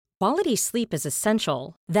Quality sleep is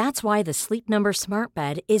essential. That's why the Sleep Number Smart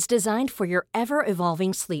Bed is designed for your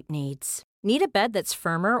ever-evolving sleep needs. Need a bed that's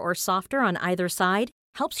firmer or softer on either side?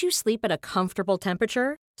 Helps you sleep at a comfortable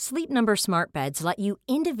temperature? Sleep Number Smart Beds let you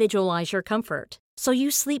individualize your comfort, so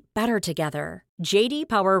you sleep better together. J.D.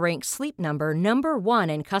 Power ranks Sleep Number number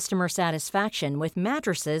 1 in customer satisfaction with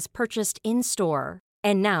mattresses purchased in-store.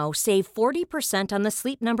 And now, save 40% on the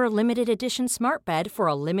Sleep Number Limited Edition Smart Bed for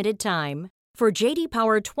a limited time. For J.D.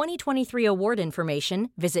 Power 2023 award information,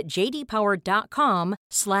 visit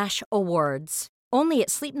jdpower.com/awards. Only at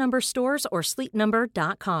Sleep Number stores or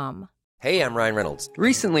sleepnumber.com. Hey, I'm Ryan Reynolds.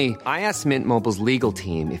 Recently, I asked Mint Mobile's legal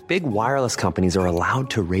team if big wireless companies are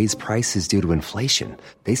allowed to raise prices due to inflation.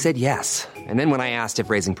 They said yes. And then when I asked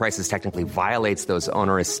if raising prices technically violates those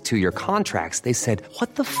onerous two-year contracts, they said,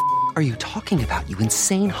 "What the f*** are you talking about, you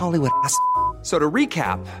insane Hollywood ass?" So to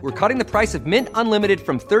recap, we're cutting the price of Mint Unlimited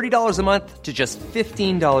from $30 a month to just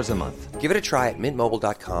 $15 a month. Give it a try at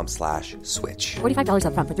mintmobile.com/switch. $45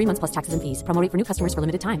 up front for 3 months plus taxes and fees. Promo rate for new customers for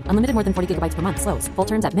limited time. Unlimited more than 40 gigabytes per month. Slows full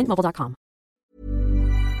terms at mintmobile.com.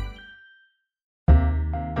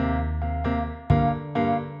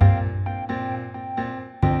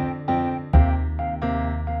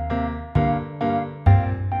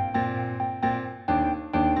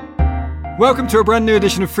 Welcome to a brand new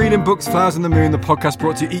edition of Freedom Books, Flowers and the Moon, the podcast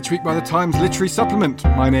brought to you each week by the Times Literary Supplement.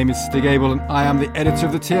 My name is Stig Abel and I am the editor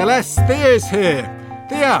of the TLS. Thea's here.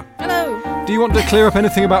 Thea. Hello. Do you want to clear up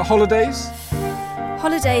anything about holidays?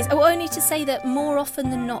 Holidays? Oh, only to say that more often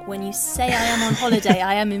than not, when you say I am on holiday,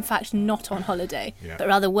 I am in fact not on holiday, but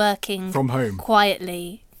rather working from home,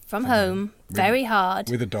 quietly, from home, very hard.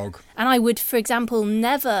 With a dog. And I would, for example,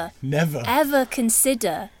 never, ever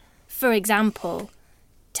consider, for example,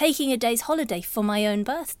 taking a day's holiday for my own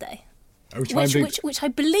birthday. Which I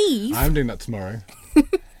believe... I'm doing that tomorrow.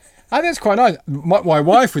 I think it's quite nice. My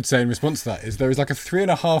wife would say in response to that is there is like a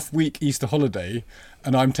 3.5 week Easter holiday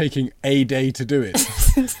and I'm taking a day to do it.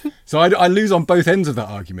 So I lose on both ends of that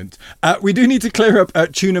argument. We do need to clear up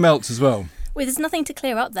tuna melts as well. Well, there's nothing to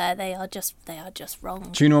clear up there. They are just wrong.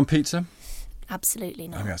 Tuna on pizza? Absolutely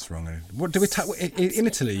not. I think that's wrong. What do we in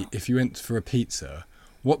Italy, if you went for a pizza...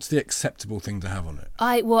 What's the acceptable thing to have on it? There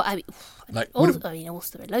are loads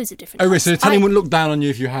of different. Oh, right, so Italian wouldn't look down on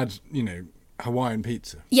you if you had, Hawaiian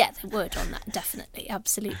pizza. Yeah, they would on that, definitely,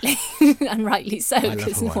 absolutely, and rightly so.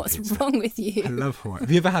 Because what's wrong with you? I love Hawaiian.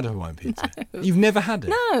 Have you ever had a Hawaiian pizza? No. You've never had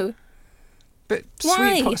it? No. But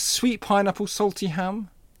why? Sweet pineapple, salty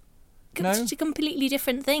ham. No, it's a completely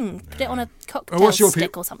different thing. Put it on a cocktail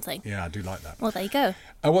stick or something. Yeah, I do like that. Well, there you go.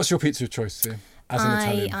 What's your pizza of choice, Sue? As an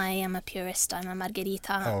Italian. I am a purist. I'm a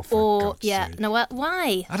margherita. Oh, for God's sake. No,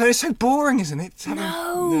 why? I don't know, it's so boring, isn't it?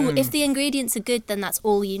 No, if the ingredients are good, then that's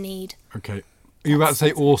all you need. Okay. Are you about to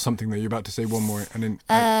say or something, though? You're about to say one more and then...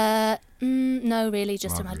 no, really,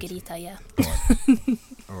 just a margherita, yeah.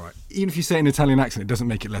 All right. Even if you say it in an Italian accent, it doesn't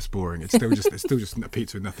make it less boring. It's still just a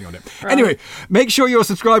pizza with nothing on it. Right. Anyway, make sure you're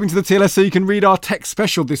subscribing to the TLS so you can read our tech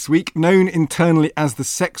special this week, known internally as the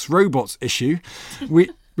Sex Robots issue.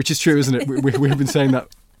 Which is true, isn't it? We've been saying that.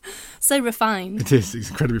 So refined. It is. It's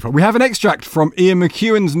incredibly fun. We have an extract from Ian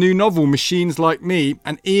McEwan's new novel, Machines Like Me,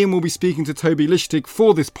 and Ian will be speaking to Toby Lichtig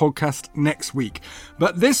for this podcast next week.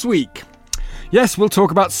 But this week, yes, we'll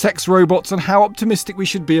talk about sex robots and how optimistic we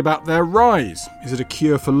should be about their rise. Is it a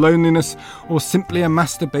cure for loneliness or simply a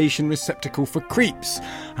masturbation receptacle for creeps?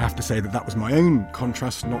 I have to say that was my own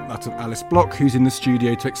contrast, not that of Alice Block, who's in the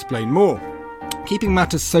studio to explain more. Keeping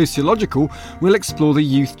matters sociological, we'll explore the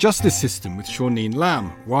youth justice system with Shauneen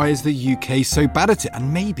Lamb. Why is the UK so bad at it,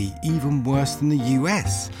 and maybe even worse than the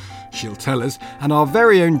US? She'll tell us, and our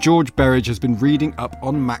very own George Berridge has been reading up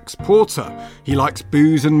on Max Porter. He likes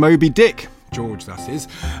booze and Moby Dick. George, that is.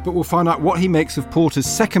 But we'll find out what he makes of Porter's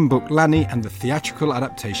second book, Lanny, and the theatrical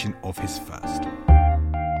adaptation of his first.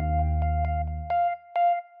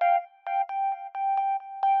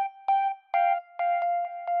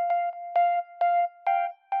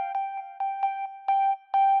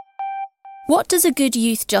 What does a good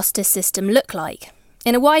youth justice system look like?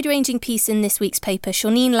 In a wide-ranging piece in this week's paper,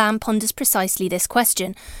 Shauneen Lamb ponders precisely this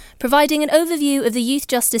question, providing an overview of the youth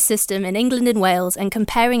justice system in England and Wales and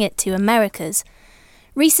comparing it to America's.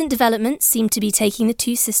 Recent developments seem to be taking the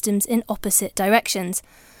two systems in opposite directions.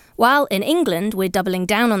 While in England we're doubling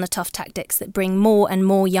down on the tough tactics that bring more and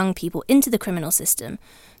more young people into the criminal system,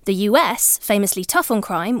 the US, famously tough on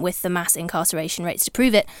crime, with the mass incarceration rates to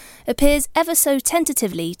prove it, appears ever so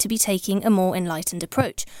tentatively to be taking a more enlightened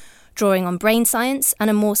approach, drawing on brain science and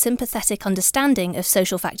a more sympathetic understanding of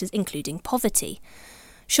social factors including poverty.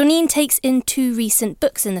 Shauneen takes in 2 recent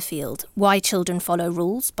books in the field, Why Children Follow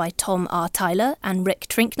Rules by Tom R. Tyler and Rick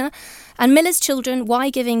Trinkner, and Miller's Children, Why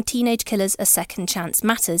Giving Teenage Killers a Second Chance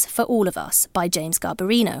Matters for All of Us by James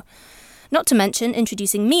Garbarino. Not to mention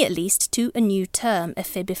introducing me at least to a new term,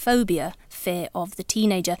 ephibophobia, fear of the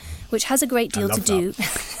teenager, which has a great deal to do.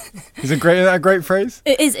 Is it a great phrase?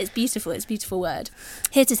 It is, it's beautiful, it's a beautiful word.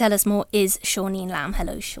 Here to tell us more is Shauneen Lamb.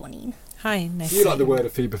 Hello, Shauneen. Hi, nice. Do you like the word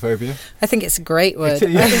ephibophobia? I think it's a great word.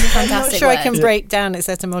 Yeah. It's a I'm fantastic not sure word. I can break down its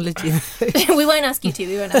etymology. We won't ask you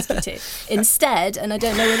to. Instead, and I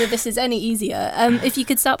don't know whether this is any easier, if you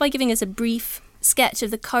could start by giving us a brief sketch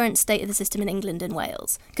of the current state of the system in England and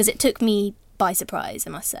Wales, because it took me by surprise,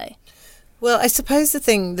 I must say. Well, I suppose the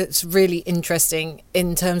thing that's really interesting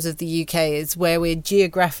in terms of the UK is where we're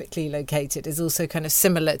geographically located is also kind of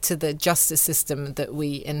similar to the justice system that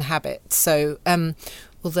we inhabit. So,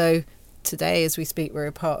 although today, as we speak, we're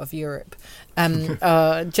a part of Europe,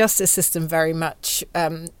 our justice system very much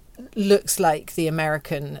looks like the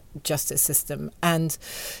American justice system, and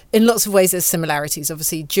in lots of ways there's similarities.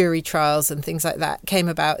 Obviously, jury trials and things like that came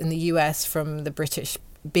about in the US from the British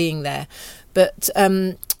being there, but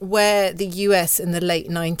where the US in the late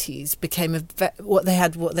 90s became what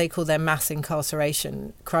they call their mass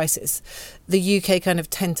incarceration crisis, the UK kind of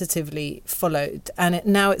tentatively followed, and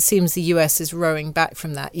now it seems the US is rowing back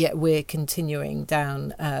from that, yet we're continuing down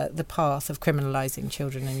the path of criminalising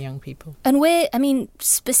children and young people. And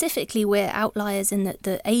specifically we're outliers in that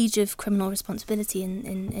the age of criminal responsibility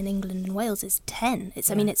in England and Wales is 10. It's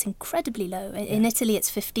incredibly low. In Italy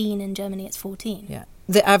it's 15, in Germany it's 14. Yeah.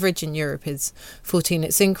 The average in Europe is 14.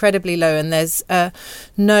 It's incredibly low, and there's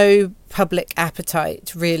no public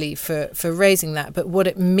appetite really for raising that. But what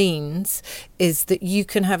it means is that you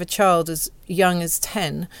can have a child as young as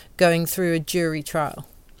 10 going through a jury trial.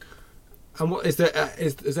 And what is there?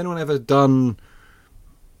 Has anyone ever done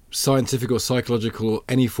scientific or psychological or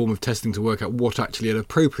any form of testing to work out what actually an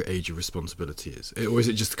appropriate age of responsibility is? Or is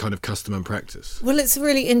it just kind of custom and practice? Well, it's a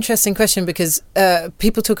really interesting question because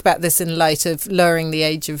people talk about this in light of lowering the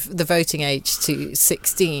age of the voting age to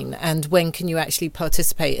 16 and when can you actually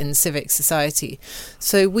participate in civic society.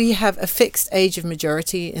 So we have a fixed age of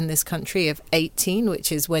majority in this country of 18,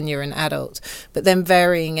 which is when you're an adult, but then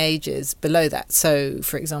varying ages below that. So,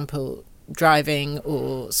 for example, driving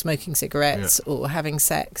or smoking cigarettes or having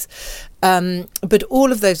sex. But all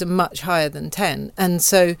of those are much higher than 10. And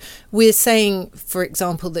so we're saying, for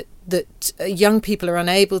example, that young people are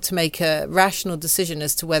unable to make a rational decision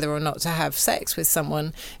as to whether or not to have sex with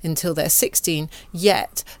someone until they're 16,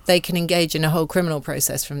 yet they can engage in a whole criminal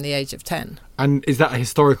process from the age of 10. And is that a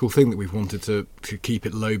historical thing that we've wanted to keep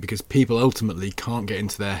it low because people ultimately can't get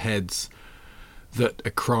into their heads that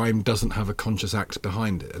a crime doesn't have a conscious act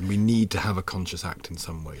behind it, and we need to have a conscious act in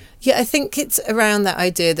some way? Yeah, I think it's around that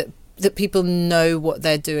idea that people know what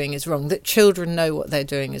they're doing is wrong, that children know what they're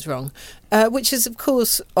doing is wrong, which is, of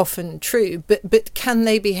course, often true. But can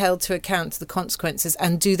they be held to account to the consequences,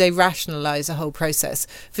 and do they rationalise a whole process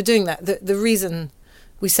for doing that? The reason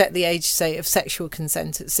we set the age, say, of sexual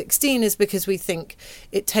consent at 16 is because we think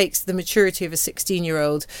it takes the maturity of a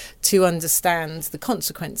 16-year-old to understand the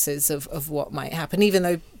consequences of what might happen, even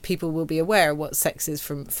though people will be aware of what sex is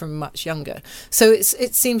from much younger. So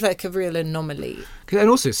it seems like a real anomaly. And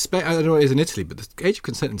also, Spain, I don't know what it is in Italy, but the age of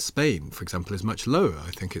consent in Spain, for example, is much lower.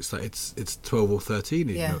 I think it's 12 or 13.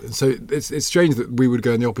 Yeah. And so it's strange that we would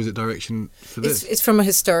go in the opposite direction for this. It's from a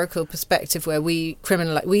historical perspective where we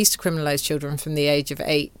used to criminalise children from the age of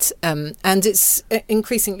 8, and it's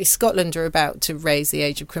increasingly Scotland are about to raise the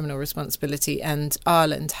age of criminal responsibility, and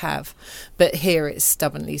Ireland have, but here it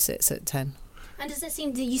stubbornly sits at 10.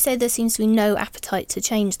 And you say there seems to be no appetite to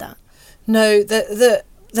change that? No,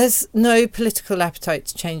 there's no political appetite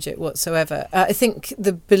to change it whatsoever. I think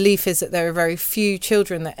the belief is that there are very few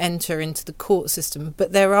children that enter into the court system,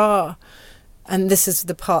 but there are, and this is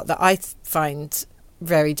the part that I find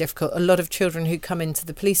very difficult, a lot of children who come into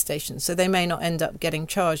the police station, so they may not end up getting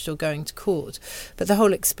charged or going to court, but the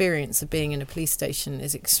whole experience of being in a police station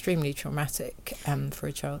is extremely traumatic for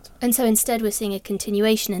a child. And so instead we're seeing a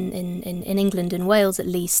continuation in England and Wales at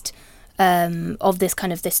least of this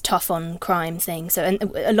kind of this tough on crime thing. So and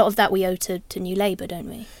a lot of that we owe to New Labour, don't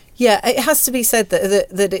we? Yeah, it has to be said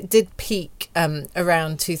that it did peak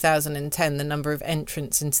around 2010, the number of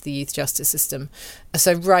entrants into the youth justice system.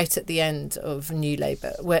 So right at the end of New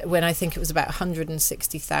Labour, when I think it was about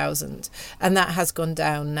 160,000. And that has gone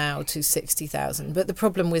down now to 60,000. But the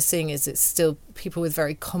problem we're seeing is it's still people with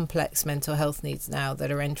very complex mental health needs now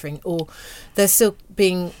that are entering, or they're still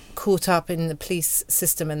being caught up in the police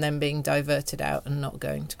system and then being diverted out and not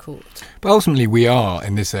going to court. But ultimately, we are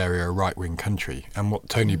in this area a right-wing country, and what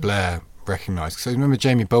Tony Blair recognised. So remember,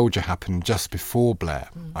 Jamie Bolger happened just before Blair,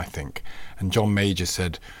 I think, and John Major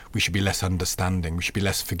said we should be less understanding, we should be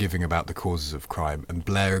less forgiving about the causes of crime, and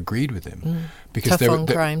Blair agreed with him because Tough on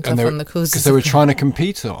crime, tough on the causes. Because they were trying to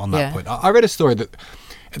compete on that point. I read a story that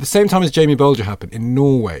at the same time as Jamie Bolger happened in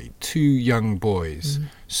Norway, 2 young boys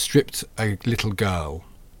stripped a little girl.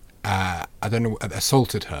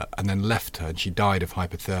 Assaulted her and then left her, and she died of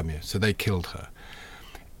hypothermia. So they killed her.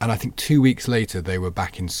 And I think 2 weeks later, they were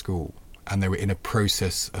back in school and they were in a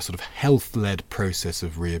process, a sort of health-led process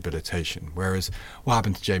of rehabilitation. Whereas what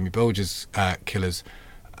happened to Jamie Bolger's killers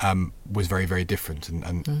was very, very different.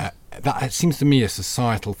 And that it seems to me a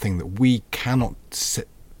societal thing that we cannot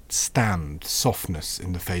stand softness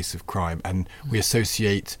in the face of crime, and we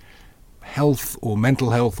associate health or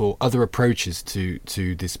mental health or other approaches to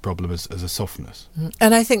this problem as a softness.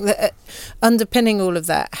 And I think that underpinning all of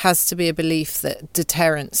that has to be a belief that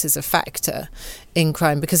deterrence is a factor in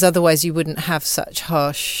crime, because otherwise you wouldn't have such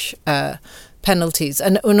harsh penalties.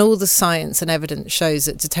 And all the science and evidence shows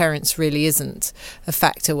that deterrence really isn't a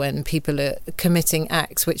factor when people are committing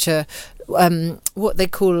acts which are what they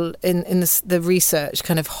call in the research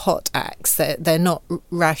kind of hot acts. They're not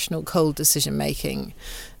rational, cold decision making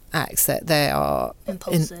acts, that they are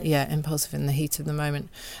impulsive in the heat of the moment.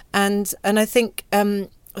 And I think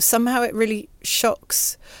somehow it really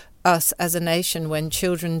shocks us as a nation when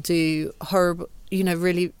children do horrible,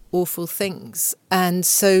 really awful things. And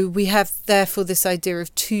so we have therefore this idea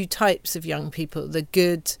of 2 types of young people: the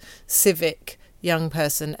good civic young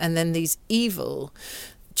person and then these evil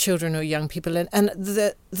children or young people. And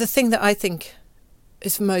the thing that I think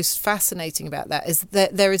is most fascinating about that is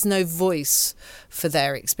that there is no voice for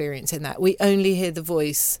their experience in that. We only hear the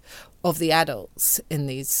voice of the adults in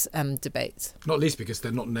these debates. Not least because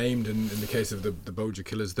they're not named, and in the case of the Bolger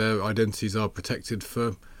killers, their identities are protected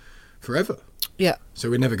for forever. Yeah. So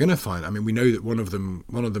we're never going to find. I mean, we know that one of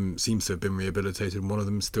them seems to have been rehabilitated, and one of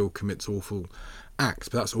them still commits awful acts.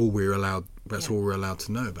 But that's all we're allowed. That's all we're allowed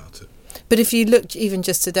to know about it. But if you look even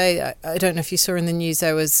just today, I don't know if you saw in the news,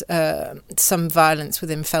 there was some violence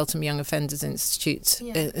within Feltham Young Offenders Institute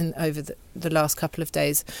over the last couple of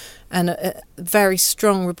days, and very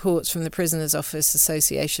strong reports from the Prisoners Office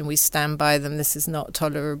Association. We stand by them. This is not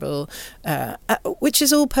tolerable, which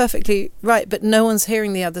is all perfectly right. But no one's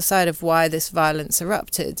hearing the other side of why this violence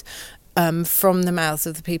erupted. From the mouths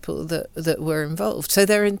of the people that were involved. So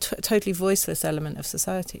they're a totally voiceless element of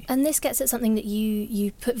society. And this gets at something that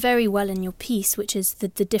you put very well in your piece, which is the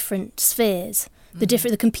different spheres, the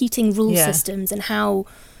competing rule systems, and how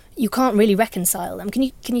you can't really reconcile them. Can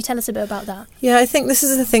you tell us a bit about that? Yeah, I think this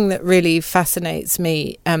is the thing that really fascinates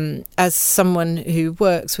me as someone who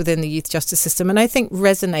works within the youth justice system, and I think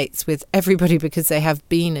resonates with everybody because they have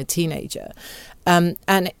been a teenager.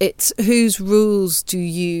 And it's whose rules do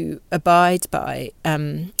you abide by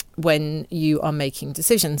when you are making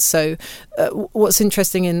decisions. So what's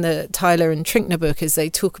interesting in the Tyler and Trinkner book is they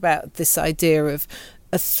talk about this idea of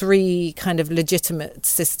 3 kind of legitimate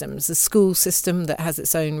systems: the school system that has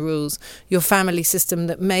its own rules, your family system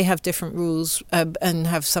that may have different rules and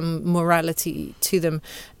have some morality to them,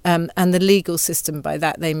 and the legal system. By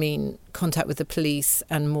that they mean contact with the police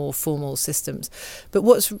and more formal systems. But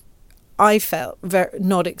what's I felt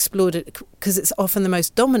not explored, because it's often the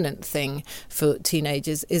most dominant thing for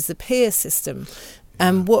teenagers, is the peer system.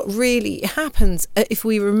 And what really happens, if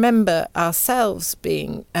we remember ourselves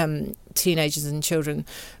being teenagers and children,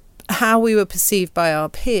 how we were perceived by our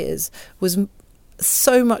peers was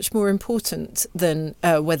so much more important than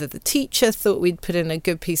whether the teacher thought we'd put in a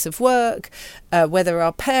good piece of work, whether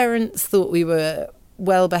our parents thought we were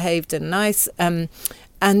well behaved and nice.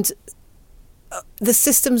 And the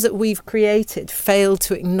systems that we've created fail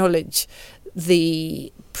to acknowledge the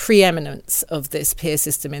preeminence of this peer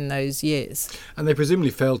system in those years. And they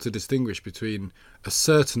presumably fail to distinguish between a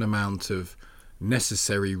certain amount of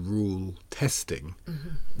necessary rule testing,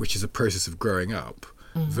 which is a process of growing up,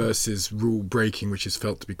 versus rule breaking, which is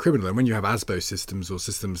felt to be criminal. And when you have ASBO systems or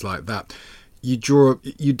systems like that, you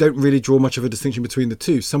don't really draw much of a distinction between the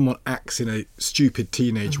two. Someone acts in a stupid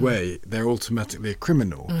teenage way, they're automatically a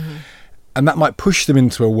criminal. And that might push them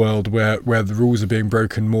into a world where the rules are being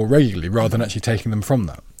broken more regularly rather than actually taking them from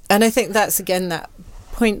that. And I think that's, again, that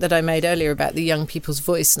point that I made earlier about the young people's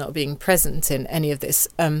voice not being present in any of this.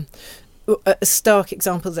 A stark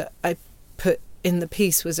example that I put in the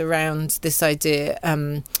piece was around this idea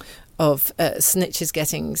of snitches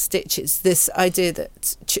getting stitches. This idea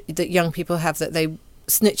that young people have that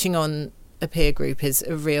snitching on a peer group is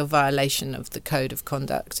a real violation of the code of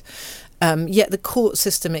conduct. Yet the court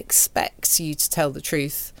system expects you to tell the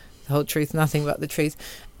truth, the whole truth, nothing but the truth.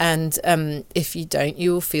 And if you don't,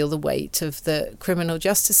 you will feel the weight of the criminal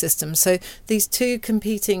justice system. So these two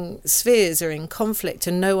competing spheres are in conflict,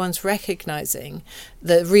 and no one's recognising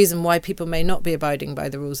the reason why people may not be abiding by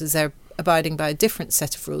the rules is they're abiding by a different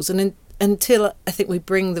set of rules. And until I think we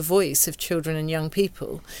bring the voice of children and young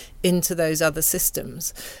people into those other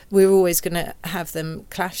systems, we're always going to have them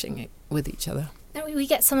clashing with each other. We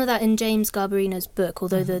get some of that in James Garbarino's book,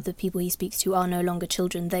 although the people he speaks to are no longer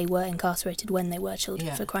children. They were incarcerated when they were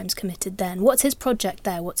children for crimes committed then. What's his project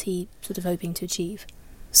there? What's he sort of hoping to achieve?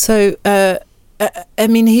 So, I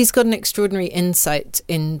mean, he's got an extraordinary insight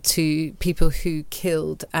into people who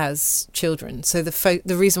killed as children. So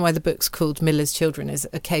the reason why the book's called Miller's Children is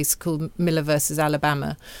a case called Miller versus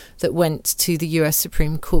Alabama that went to the US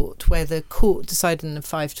Supreme Court, where the court decided in a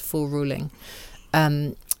 5-4 ruling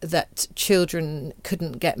that children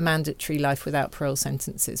couldn't get mandatory life without parole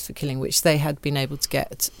sentences for killing, which they had been able to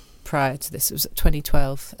get prior to this. It was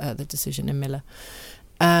 2012, the decision in Miller.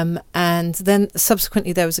 And then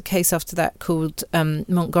subsequently there was a case after that called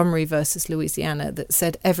Montgomery versus Louisiana that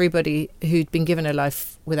said everybody who'd been given a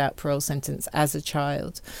life without parole sentence as a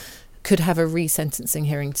child could have a resentencing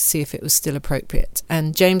hearing to see if it was still appropriate.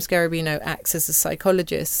 And James Garabino acts as a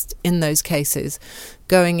psychologist in those cases,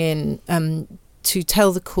 going in to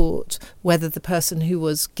tell the court whether the person who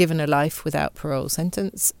was given a life without parole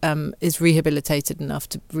sentence is rehabilitated enough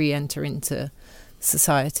to re-enter into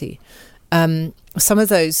society. Some of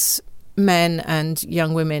those men and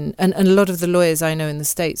young women, and a lot of the lawyers I know in the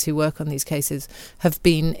States who work on these cases, have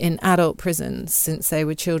been in adult prisons since they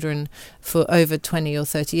were children for over 20 or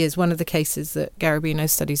 30 years. One of the cases that Garabino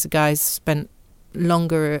studies, the guys spent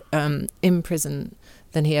longer in prison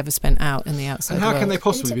than he ever spent out in the outside world. And how can they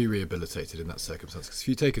possibly be rehabilitated in that circumstance? Because if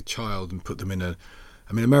you take a child and put them in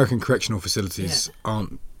American correctional facilities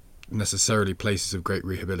aren't necessarily places of great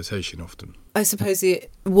rehabilitation often. I suppose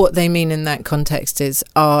what they mean in that context is,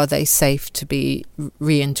 are they safe to be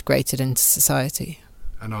reintegrated into society?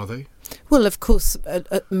 And are they? Well, of course,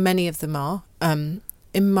 many of them are. In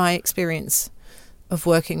my experience of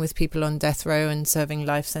working with people on death row and serving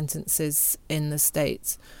life sentences in the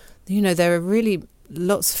States, there are really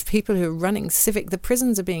lots of people who are running the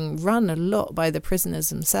prisons are being run a lot by the prisoners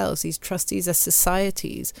themselves. These trustees are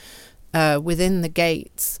societies within the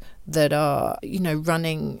gates that are,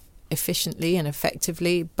 running efficiently and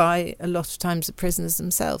effectively by a lot of times the prisoners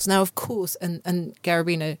themselves. Now, of course, and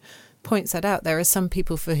Garabino points that out, there are some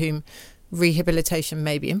people for whom rehabilitation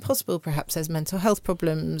may be impossible. Perhaps there's mental health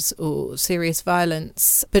problems or serious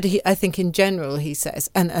violence. But I think in general, he says,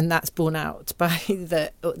 and that's borne out by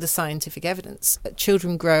the scientific evidence, that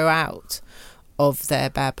children grow out of their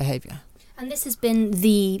bad behaviour. And this has been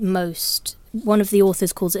one of the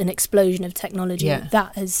authors calls it an explosion of technology. Yeah.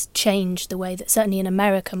 That has changed the way that, certainly in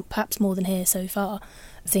America, perhaps more than here so far,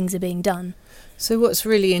 things are being done. So what's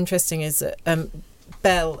really interesting is that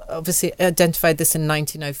Bell obviously identified this in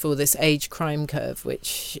 1904, this age crime curve,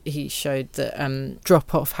 which he showed that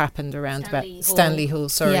drop-off happened around Stanley Hall.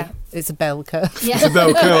 Sorry, yeah. It's a Bell curve. Yeah. It's a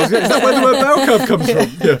Bell curve. Is that where the word Bell curve comes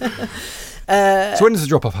from? Yeah. So when does the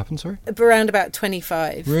drop-off happen, sorry? Around about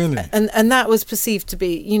 25. Really? And that was perceived to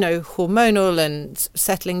be, hormonal and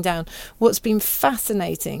settling down. What's been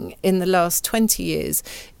fascinating in the last 20 years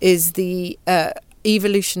is the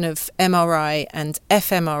evolution of MRI and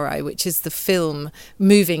fMRI, which is the film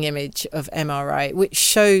moving image of MRI, which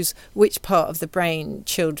shows which part of the brain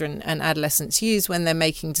children and adolescents use when they're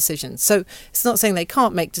making decisions. So it's not saying they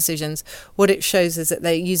can't make decisions. What it shows is that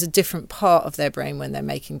they use a different part of their brain when they're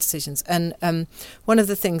making decisions. And one of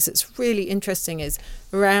the things that's really interesting is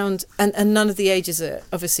around, and none of the ages are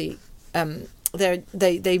obviously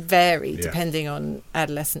they vary depending on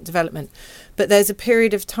adolescent development, but there's a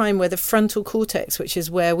period of time where the frontal cortex, which is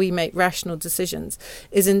where we make rational decisions,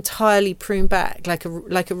 is entirely pruned back like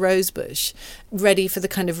a rose bush, ready for the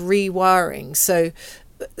kind of rewiring. So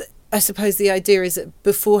I suppose the idea is that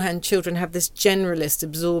beforehand children have this generalist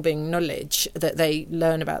absorbing knowledge that they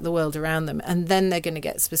learn about the world around them, and then they're going to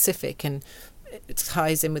get specific, and it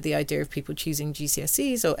ties in with the idea of people choosing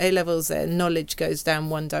GCSEs or A-levels. Their knowledge goes down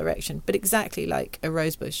one direction, but exactly like a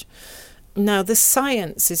rosebush. Now, the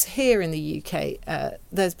science is here in the UK.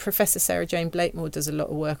 There's Professor Sarah Jane Blakemore does a lot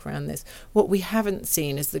of work around this. What we haven't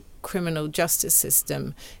seen is the criminal justice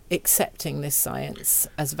system accepting this science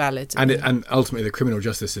as valid. And ultimately, the criminal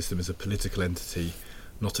justice system is a political entity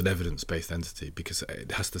not an evidence-based entity, because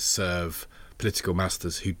it has to serve political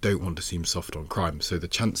masters who don't want to seem soft on crime. So the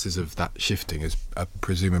chances of that shifting are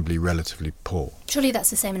presumably relatively poor. Surely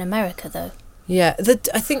that's the same in America, though. Yeah,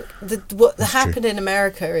 I think what happened in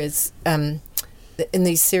America is, in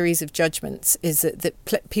these series of judgments, is that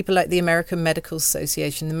people like the American Medical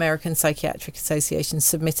Association, the American Psychiatric Association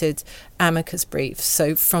submitted amicus briefs,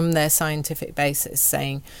 so from their scientific basis,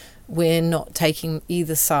 saying we're not taking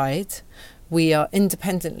either side. We are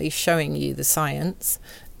independently showing you the science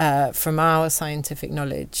from our scientific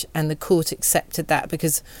knowledge, and the court accepted that,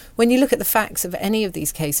 because when you look at the facts of any of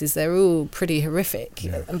these cases, they're all pretty horrific,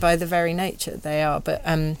 and by the very nature they are. But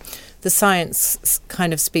the science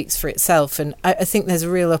kind of speaks for itself, and I think there's a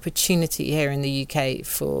real opportunity here in the UK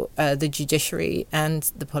for the judiciary and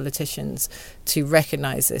the politicians to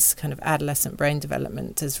recognise this kind of adolescent brain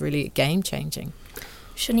development as really game-changing.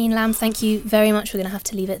 Shauneen Lamb, thank you very much. We're going to have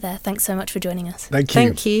to leave it there. Thanks so much for joining us. Thank you.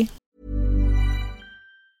 Thank you.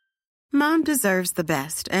 Mom deserves the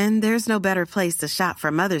best, and there's no better place to shop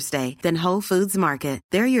for Mother's Day than Whole Foods Market.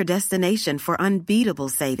 They're your destination for unbeatable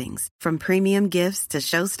savings, from premium gifts to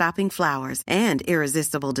show-stopping flowers and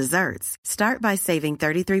irresistible desserts. Start by saving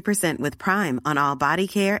 33% with Prime on all body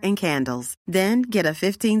care and candles. Then get a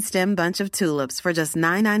 15-stem bunch of tulips for just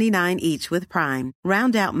 $9.99 each with Prime.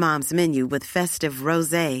 Round out Mom's menu with festive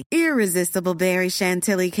rosé, irresistible berry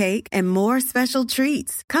chantilly cake, and more special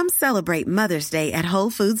treats. Come celebrate Mother's Day at Whole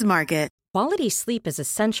Foods Market. Quality sleep is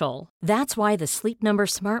essential. That's why the Sleep Number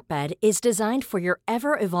Smart Bed is designed for your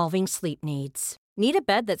ever-evolving sleep needs. Need a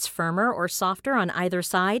bed that's firmer or softer on either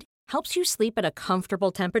side? Helps you sleep at a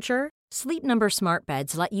comfortable temperature? Sleep Number Smart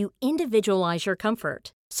Beds let you individualize your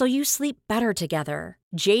comfort, so you sleep better together.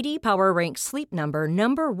 J.D. Power ranks Sleep Number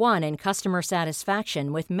number 1 in customer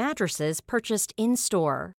satisfaction with mattresses purchased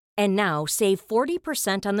in-store. And now, save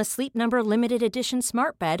 40% on the Sleep Number Limited Edition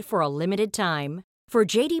Smart Bed for a limited time. For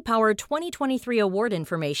J.D. Power 2023 award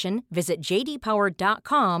information, visit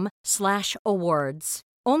jdpower.com/awards.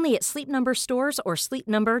 Only at Sleep Number stores or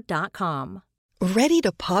sleepnumber.com. Ready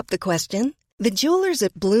to pop the question? The jewelers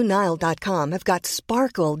at BlueNile.com have got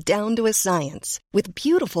sparkle down to a science with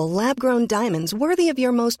beautiful lab-grown diamonds worthy of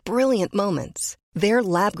your most brilliant moments. Their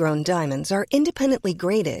lab-grown diamonds are independently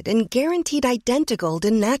graded and guaranteed identical to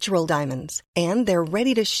natural diamonds, and they're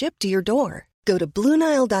ready to ship to your door. Go to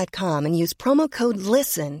BlueNile.com and use promo code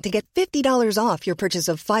LISTEN to get $50 off your purchase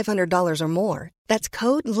of $500 or more. That's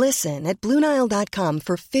code LISTEN at BlueNile.com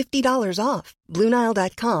for $50 off.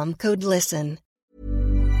 BlueNile.com, code LISTEN.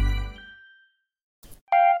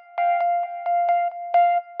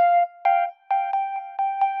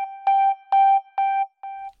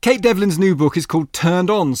 Kate Devlin's new book is called Turned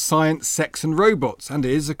On, Science, Sex and Robots, and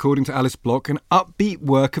is, according to Alice Block, an upbeat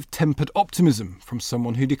work of tempered optimism from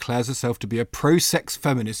someone who declares herself to be a pro-sex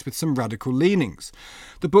feminist with some radical leanings.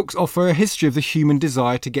 The books offer a history of the human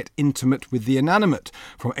desire to get intimate with the inanimate,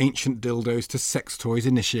 from ancient dildos to sex toys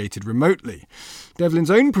initiated remotely. Devlin's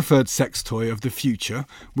own preferred sex toy of the future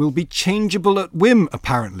will be changeable at whim,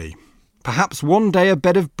 apparently. Perhaps one day a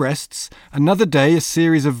bed of breasts, another day a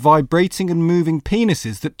series of vibrating and moving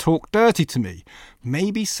penises that talk dirty to me.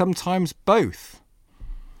 Maybe sometimes both.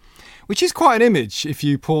 Which is quite an image if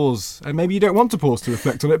you pause, and maybe you don't want to pause to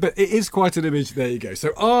reflect on it, but it is quite an image. There you go.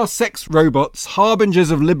 So are sex robots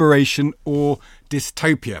harbingers of liberation or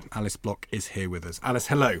dystopia? Alice Block is here with us. Alice,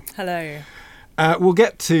 hello. Hello. We'll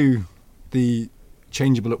get to the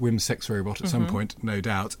changeable at whim sex robot at some point, no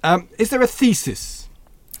doubt. Is there a thesis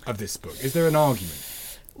of this book? Is there an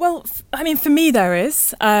argument? Well, I mean, for me there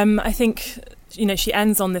is. I think, she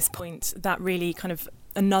ends on this point that really kind of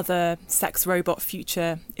another sex robot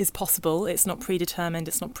future is possible. It's not predetermined,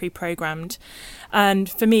 it's not pre-programmed. And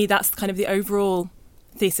for me, that's kind of the overall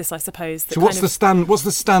thesis, I suppose. So what's the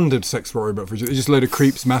standard sex robot for you? Just a load of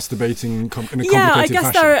creeps masturbating in a complicated fashion? Yeah, I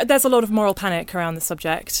guess there's a lot of moral panic around the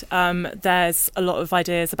subject. There's a lot of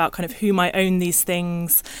ideas about kind of who might own these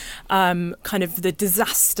things, kind of the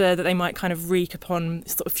disaster that they might kind of wreak upon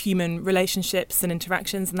sort of human relationships and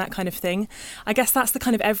interactions and that kind of thing. I guess that's the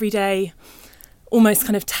kind of everyday, almost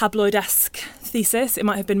kind of tabloid-esque thesis. It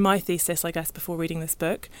might have been my thesis, I guess, before reading this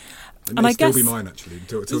book. It may still be mine, actually,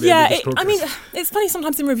 until the end of this podcast. I mean, it's funny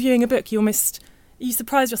sometimes in reviewing a book, you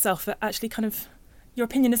surprise yourself that actually kind of your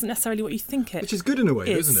opinion isn't necessarily what you think it is. Which is good in a way,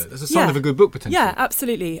 isn't it? That's a sign of a good book, potentially. Yeah,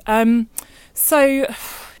 absolutely. So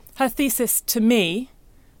her thesis to me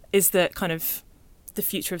is that kind of the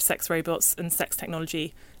future of sex robots and sex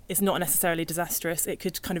technology is not necessarily disastrous. It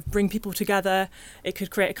could kind of bring people together. It could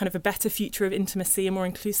create a kind of a better future of intimacy, a more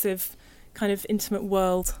inclusive kind of intimate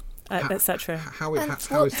world. etc. How is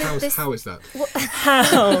that?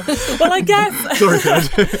 How? Well, I guess. Sorry,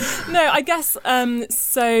 guys. No, I guess.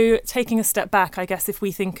 So taking a step back, I guess if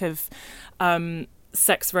we think of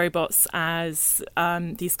sex robots as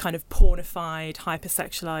these kind of pornified,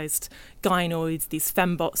 hypersexualized gynoids, these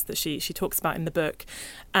fembots that she talks about in the book,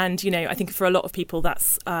 and I think for a lot of people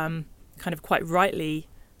that's kind of quite rightly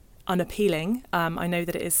unappealing. I know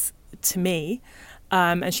that it is to me.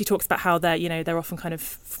 And she talks about how they're often kind of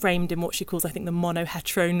framed in what she calls, I think, the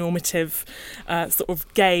mono-heteronormative sort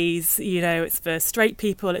of gaze. It's for straight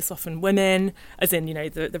people, it's often women, as in,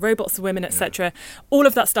 the robots are women, etc. All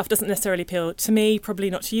of that stuff doesn't necessarily appeal to me, probably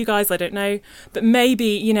not to you guys, I don't know. But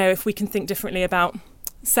maybe, if we can think differently about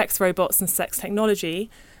sex robots and sex technology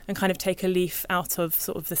and kind of take a leaf out of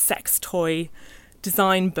sort of the sex toy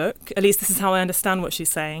design book, at least this is how I understand what she's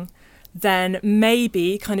saying, then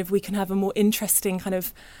maybe kind of we can have a more interesting kind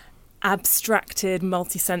of abstracted,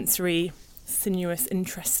 multisensory, sinuous,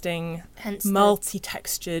 interesting,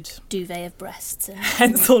 multi-textured duvet of breasts and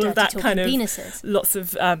hence all of that kind of penises. Lots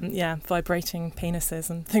of vibrating penises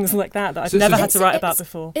and things like that I've never had to write about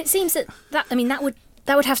before. It seems that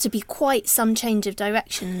would have to be quite some change of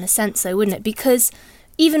direction in a sense, though, wouldn't it? Because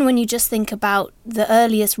even when you just think about the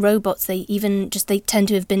earliest robots, they tend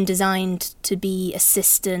to have been designed to be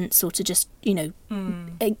assistants or to just,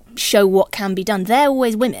 show what can be done. They're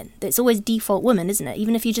always women. It's always default women, isn't it?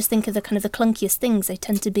 Even if you just think of the kind of the clunkiest things, they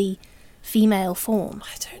tend to be female form.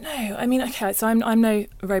 I don't know. I mean, okay, so I'm no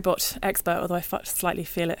robot expert, although I slightly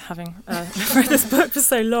feel it having read this book for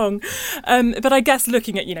so long. But I guess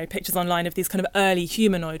looking at, pictures online of these kind of early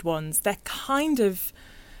humanoid ones, they're kind of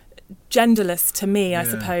genderless to me, I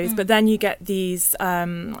suppose. But then you get these,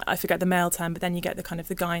 I forget the male term, but then you get the kind of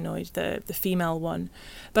the gynoid, the female one.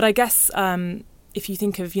 But I guess if you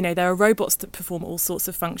think of, there are robots that perform all sorts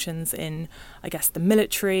of functions in, I guess, the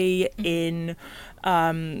military, in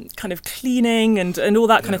kind of cleaning and all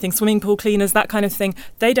that kind of thing, swimming pool cleaners, that kind of thing.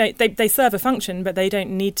 They serve a function, but they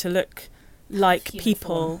don't need to look like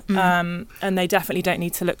people, and they definitely don't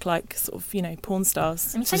need to look like sort of porn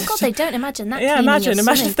stars. I mean, thank God they don't. Imagine that. Yeah, imagine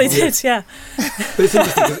if they did. Yeah. But it's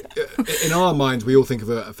interesting because in our minds we all think of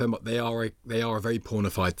a fembot. They are a very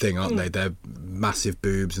pornified thing, aren't they? They're massive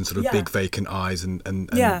boobs and sort of big vacant eyes and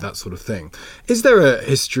that sort of thing. Is there a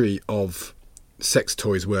history of sex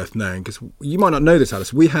toys worth knowing? Because you might not know this,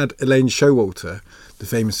 Alice. We had Elaine Showalter, the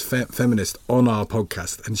famous feminist, on our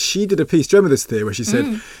podcast, and she did a piece, do you remember this, Thea, where she said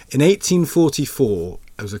in 1844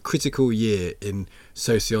 it was a critical year in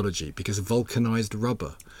sociology because vulcanized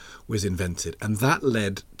rubber was invented, and that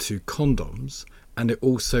led to condoms, and it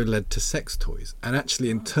also led to sex toys. And actually,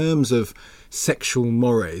 in terms of sexual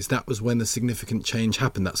mores, that was when the significant change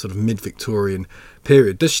happened, that sort of mid-Victorian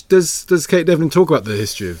period. Does Kate Devlin talk about the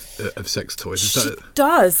history of sex toys? She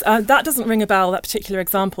does. That doesn't ring a bell, that particular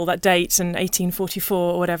example, that date in 1844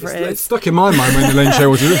 or whatever it is. It's stuck in my mind when Elaine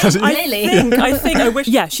Showalter. I think I wish.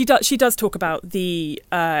 Yeah, she does talk about the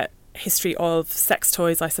history of sex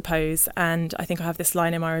toys, I suppose, and I think I have this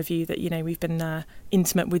line in my review that we've been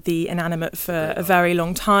intimate with the inanimate for a very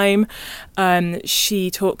long time. She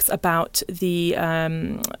talks about the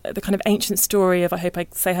kind of ancient story of, I hope I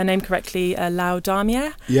say her name correctly,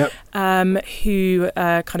 Laodamia, who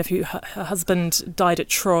her husband died at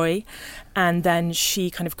Troy, and then she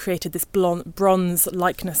kind of created this bronze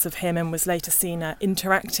likeness of him and was later seen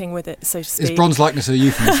interacting with it, so to speak. Is bronze likeness a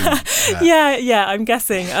euphemism? Yeah, I'm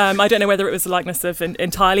guessing. I don't know whether it was a likeness of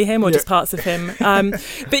entirely him or just parts of him.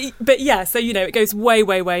 But yeah, so it goes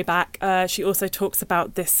way back. She also talks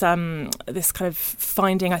about this this kind of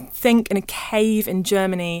finding, I think, in a cave in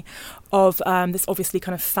Germany of this obviously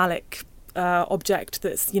kind of phallic object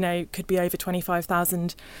that's could be over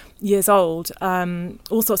 25,000 years old.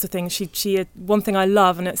 All sorts of things. She one thing I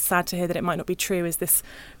love, and it's sad to hear that it might not be true, is this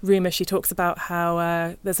rumour. She talks about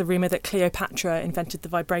how there's a rumour that Cleopatra invented the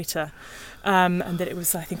vibrator, and that it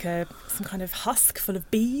was, I think, some kind of husk full of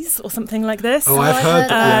bees or something like this. Oh, I've heard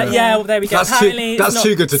that. Well, there we go. Apparently that's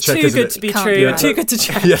too good to check, isn't it? Too good to be true. Yeah. Too good to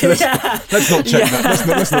check. Let's not check that.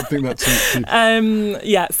 Let's not think that's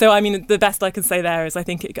too. So I mean, the best I can say there is I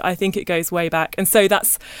think it goes way back, and so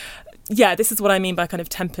that's. Yeah, this is what I mean by kind of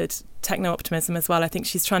tempered techno-optimism as well. I think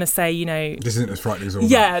she's trying to say, this isn't as frightening as all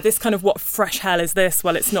that. This kind of, what fresh hell is this?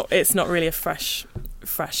 Well, it's not really a fresh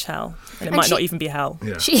hell, and it might not even be hell.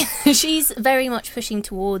 Yeah. She's very much pushing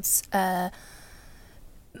towards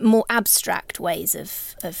more abstract ways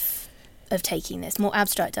of of taking this, more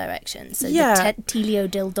abstract direction. So Yeah. the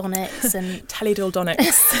teleodildonics and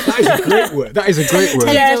Teledildonics. That is a great word. That is a great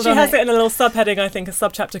word. Yeah, she has it in a little subheading, I think, a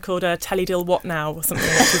subchapter called Teledill What Now or something,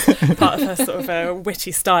 which is part of her sort of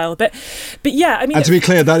witty style. But yeah, I mean... And to be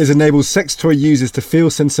clear, that is enables sex toy users to feel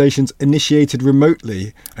sensations initiated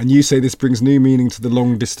remotely. And you say this brings new meaning to the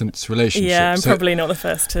long-distance relationship. Yeah, I'm probably not the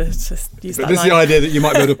first to use that But this line. is the idea that you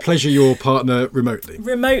might be able to pleasure your partner remotely.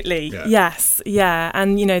 Remotely, Yeah. yes, yeah.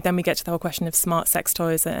 And, you know, then we get to the whole question of smart sex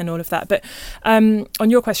toys and all of that. But on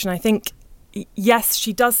your question, I think, yes,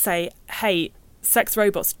 she does say, hey, sex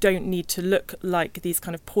robots don't need to look like these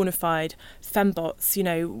kind of pornified fembots. You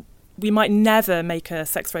know, we might never make a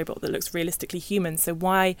sex robot that looks realistically human. So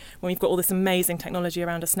why, when we've got all this amazing technology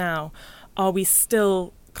around us now, are we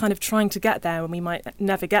still kind of trying to get there when we might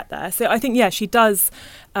never get there? So I think, yeah, she does,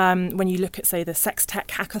 when you look at, say, the sex tech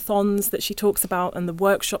hackathons that she talks about and the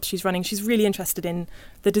workshops she's running, she's really interested in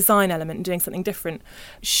the design element and doing something different.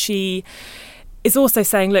 She is also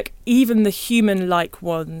saying, look, even the human-like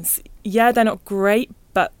ones, yeah, they're not great,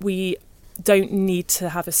 but we don't need to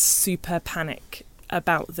have a super panic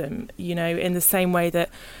about them, you know, in the same way that,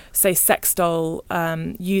 say, sex doll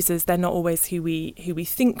users, they're not always who we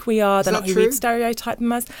think we are. They're not who we stereotype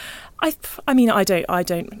them as. I mean, I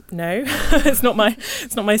don't know. It's not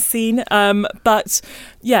my scene. But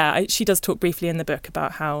yeah, she does talk briefly in the book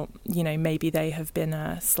about how, you know, maybe they have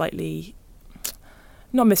been slightly,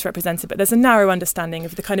 not misrepresented, but there's a narrow understanding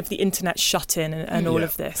of the kind of the internet shut-in and all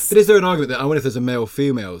of this. But is there an argument that, I wonder if there's a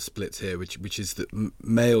male-female split here, which is that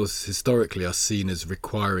males historically are seen as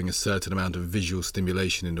requiring a certain amount of visual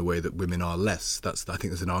stimulation in a way that women are less. I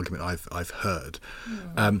think there's an argument I've heard.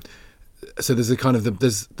 So there's a kind of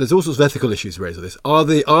there's all sorts of ethical issues raised with this.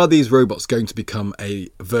 Are these robots going to become a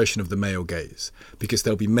version of the male gaze? Because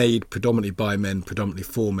they'll be made predominantly by men, predominantly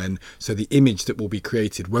for men. So the image that will be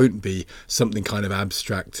created won't be something kind of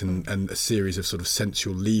abstract and a series of sort of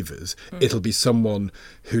sensual levers. It'll be someone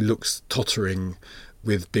who looks tottering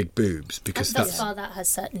with big boobs, because thus far that has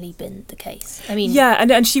certainly been the case. I mean, yeah,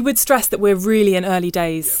 and she would stress that we're really in early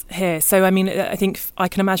days here. So I mean, I think I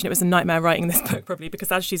can imagine it was a nightmare writing this book, probably,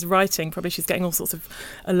 because as she's writing, probably she's getting all sorts of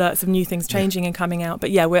alerts of new things changing and coming out. But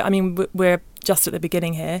yeah, we're just at the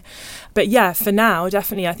beginning here. But yeah, for now,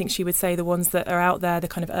 definitely, I think she would say the ones that are out there, the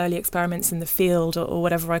kind of early experiments in the field, or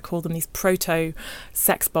whatever I call them, these proto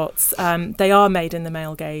sex bots, they are made in the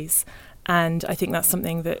male gaze. And I think that's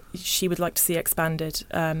something that she would like to see expanded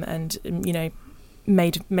and, you know,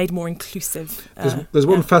 made more inclusive. There's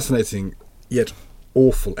one fascinating yet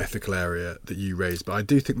awful ethical area that you raised, but I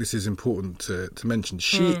do think this is important to mention.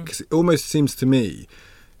 Because it almost seems to me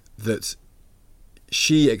that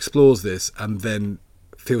she explores this and then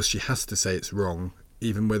feels she has to say it's wrong,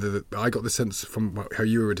 even whether I got the sense from how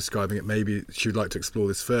you were describing it, maybe she would like to explore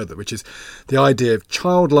this further, which is the idea of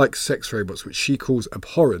childlike sex robots, which she calls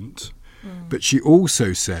abhorrent. But she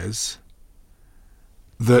also says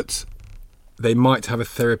that they might have a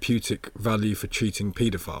therapeutic value for treating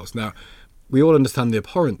paedophiles. Now, we all understand the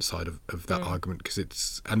abhorrent side of that argument,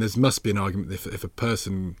 because and there must be an argument if a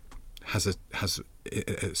person has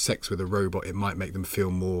sex with a robot, it might make them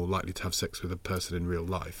feel more likely to have sex with a person in real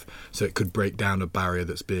life. So it could break down a barrier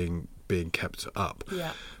that's being kept up.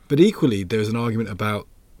 Yeah. But equally, there's an argument about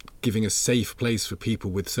giving a safe place for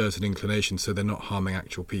people with certain inclinations so they're not harming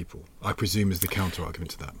actual people, I presume, is the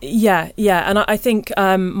counter-argument to that. Yeah. And I think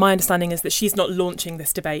my understanding is that she's not launching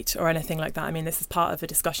this debate or anything like that. I mean, this is part of a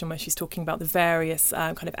discussion where she's talking about the various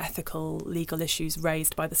kind of ethical, legal issues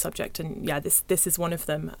raised by the subject. And yeah, this is one of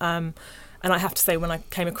them. And I have to say, when I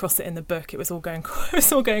came across it in the book, it was all going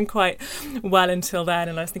quite well until then.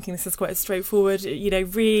 And I was thinking, this is quite a straightforward, you know,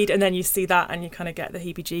 read. And then you see that and you kind of get the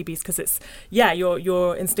heebie-jeebies, because it's, yeah,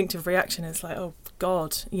 your instinctive reaction is like, oh,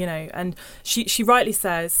 God, you know. And she rightly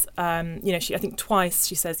says, you know, I think twice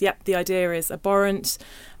she says, yep, the idea is abhorrent.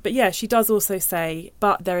 But yeah, she does also say,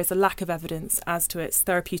 but there is a lack of evidence as to its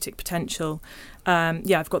therapeutic potential.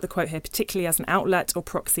 I've got the quote here, particularly as an outlet or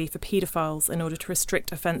proxy for paedophiles in order to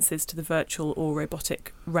restrict offences to the virtual or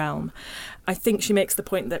robotic realm. I think she makes the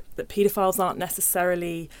point that paedophiles aren't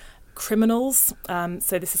necessarily criminals,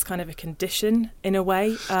 so this is kind of a condition in a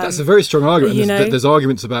way. That's a very strong argument. There's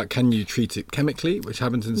arguments about, can you treat it chemically, which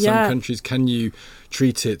happens in some countries? Can you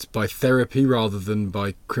treat it by therapy rather than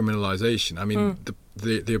by criminalisation? I mean,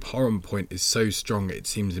 the abhorrent point is so strong it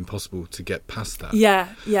seems impossible to get past that. Yeah.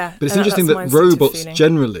 But it's interesting that robots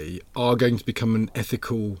generally are going to become an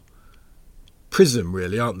ethical prism,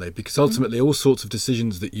 really, aren't they? Because ultimately all sorts of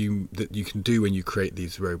decisions that you can do when you create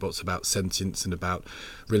these robots about sentience and about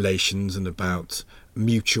relations and about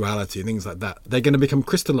mutuality and things like that, they're going to become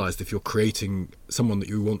crystallized if you're creating someone that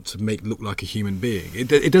you want to make look like a human being.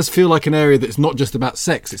 It does feel like an area that's not just about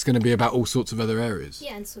sex, it's going to be about all sorts of other areas.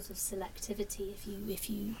 Yeah, and sort of selectivity.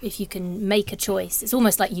 If you can make a choice, it's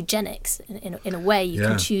almost like eugenics in a way. You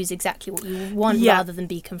can choose exactly what you want rather than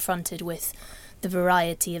be confronted with the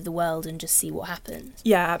variety of the world and just see what happens.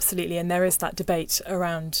 Yeah, absolutely. And there is that debate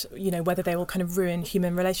around, whether they will kind of ruin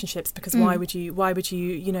human relationships, because why would you,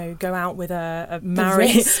 go out with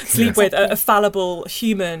sleep with a fallible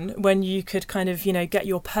human when you could kind of, get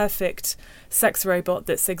your perfect sex robot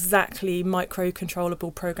that's exactly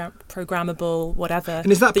micro-controllable, programmable, whatever.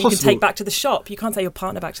 And is that possible? You can take back to the shop. You can't take your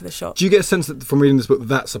partner back to the shop. Do you get a sense that from reading this book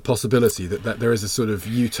that's a possibility, that there is a sort of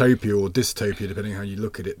utopia or dystopia, depending on how you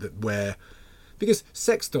look at it, because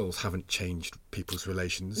sex dolls haven't changed people's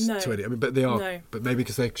relations to any. But they are. But maybe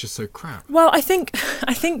because they're just so crap. Well, I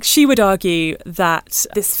think she would argue that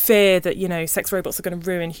this fear that sex robots are going to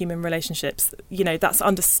ruin human relationships, that's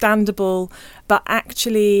understandable. But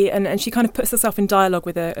actually, and she kind of puts herself in dialogue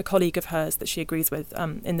with a colleague of hers that she agrees with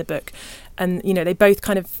in the book, and they both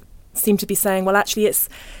kind of seem to be saying, well, actually, it's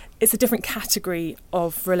a different category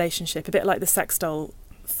of relationship, a bit like the sex doll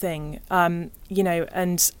thing,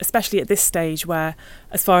 and especially at this stage where,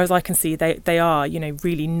 as far as I can see, they are,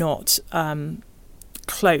 really not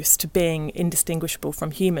close to being indistinguishable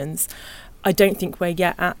from humans. I don't think we're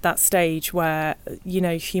yet at that stage where,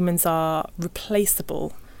 humans are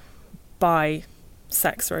replaceable by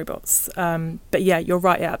sex robots. But yeah, you're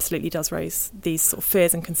right, it absolutely does raise these sort of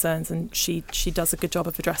fears and concerns, and she does a good job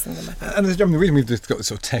of addressing them, I think. And the reason we've just got this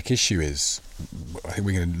sort of tech issue is, I think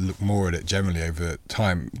we're going to look more at it generally over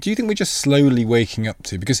time. Do you think we're just slowly waking up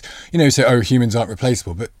to, because, humans aren't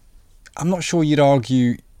replaceable, but I'm not sure you'd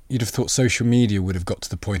have thought social media would have got to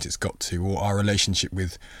the point it's got to, or our relationship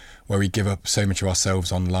with where we give up so much of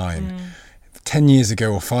ourselves online. 10 years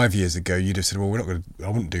ago or 5 years ago, you'd have said, well, I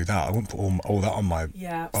wouldn't do that. I wouldn't put all that on my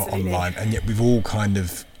online. And yet we've all kind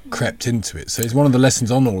of crept into it. So it's one of the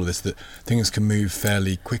lessons on all of this that things can move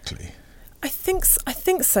fairly quickly. I think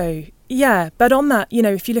so. Yeah. But on that,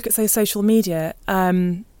 if you look at, say, social media,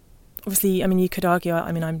 obviously, you could argue,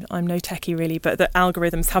 I'm no techie really, but that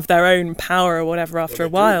algorithms have their own power or whatever after a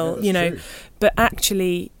while, true. But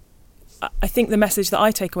actually, I think the message that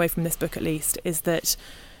I take away from this book, at least, is that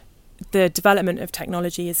the development of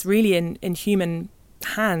technology is really in human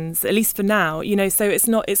hands, at least for now, so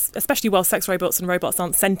it's especially while sex robots and robots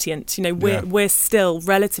aren't sentient, we're still,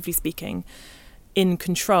 relatively speaking, in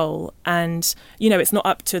control, and it's not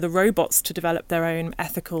up to the robots to develop their own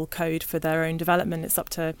ethical code for their own development. It's up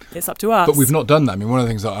to us. But we've not done that. One of the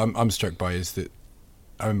things that I'm struck by is that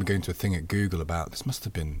I remember going to a thing at Google about, this must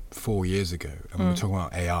have been 4 years ago, and we were talking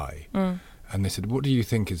about AI. And they said, what do you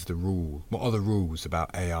think is the rule? What are the rules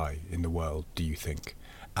about AI in the world, do you think?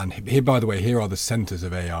 And here, by the way, here are the centres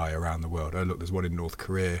of AI around the world. Oh, look, there's one in North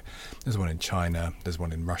Korea, there's one in China, there's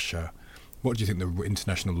one in Russia. What do you think the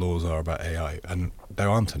international laws are about AI? And there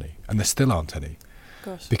aren't any, and there still aren't any.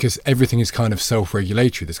 Gosh. Because everything is kind of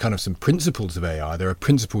self-regulatory. There's kind of some principles of AI. There are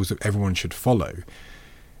principles that everyone should follow.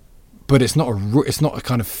 But it's not a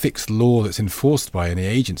kind of fixed law that's enforced by any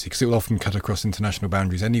agency, because it will often cut across international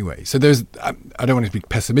boundaries anyway. So I don't want to be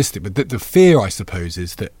pessimistic, but the fear, I suppose,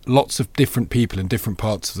 is that lots of different people in different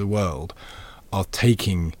parts of the world are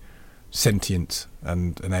taking sentience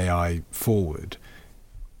and an AI forward.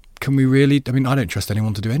 Can we really? I don't trust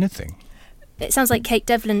anyone to do anything. It sounds like Kate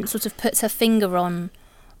Devlin sort of puts her finger on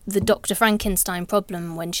the Dr. Frankenstein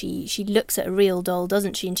problem when she looks at a real doll,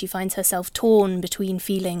 doesn't she? And she finds herself torn between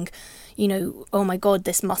feeling, oh my God,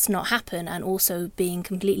 this must not happen, and also being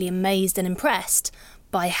completely amazed and impressed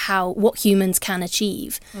by what humans can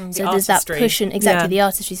achieve. So there's that push and the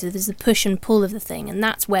artistry. So there's the push and pull of the thing, and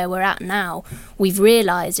that's where we're at now. We've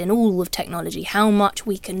realised in all of technology how much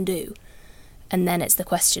we can do, and then it's the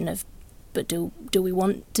question of, but do we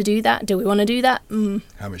want to do that? Do we want to do that?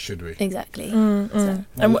 How much should we? Exactly. So.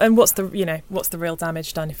 And what's the real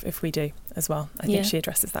damage done if we do as well? I think she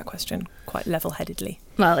addresses that question quite level-headedly.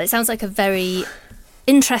 Well, it sounds like a very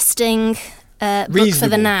interesting book for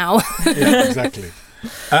the now. Yeah, exactly.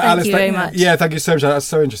 Thank Alice, you very much. Yeah, thank you so much. That's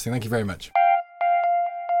so interesting. Thank you very much.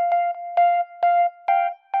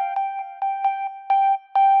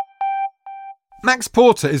 Max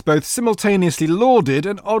Porter is both simultaneously lauded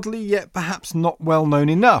and oddly yet perhaps not well known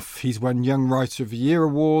enough. He's won Young Writer of the Year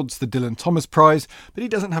awards, the Dylan Thomas Prize, but he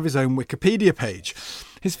doesn't have his own Wikipedia page.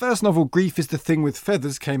 His first novel, Grief is the Thing with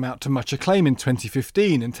Feathers, came out to much acclaim in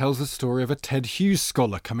 2015 and tells the story of a Ted Hughes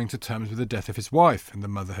scholar coming to terms with the death of his wife and the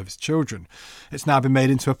mother of his children. It's now been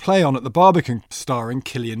made into a play on at the Barbican, starring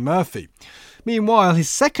Cillian Murphy. Meanwhile,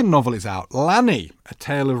 his second novel is out, Lanny, a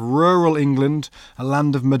tale of rural England, a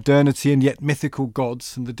land of modernity and yet mythical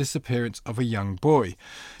gods, and the disappearance of a young boy.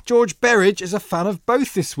 George Berridge is a fan of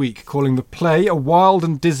both this week, calling the play a wild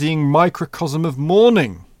and dizzying microcosm of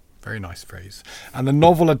mourning. Very nice phrase. And the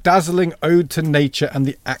novel a dazzling ode to nature and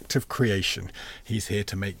the act of creation. He's here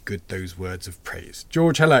to make good those words of praise.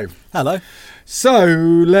 George, hello. Hello. So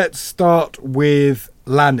let's start with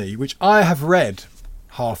Lanny, which I have read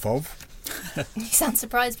half of. You sound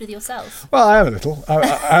surprised with yourself. Well, I am a little.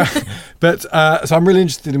 But so I'm really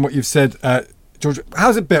interested in what you've said. George,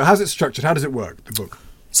 how's it built? How's it structured? How does it work, the book?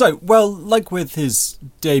 So, well, like with his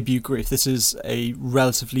debut Grief, this is a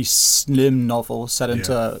relatively slim novel set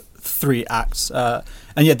into 3 acts, and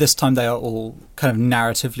yet this time they are all kind of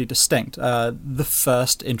narratively distinct. The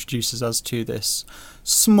first introduces us to this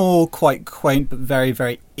small, quite quaint, but very,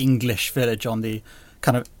 very English village on the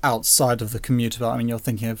kind of outside of the commuter belt. I mean, you're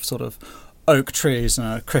thinking of sort of oak trees and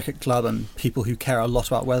a cricket club and people who care a lot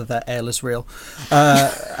about whether their ale is real.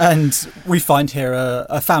 And we find here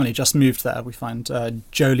a family just moved there. We find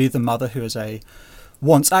Jolie, the mother, who is a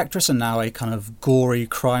once actress and now a kind of gory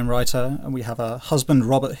crime writer. And we have a husband,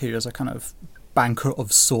 Robert, who is a kind of banker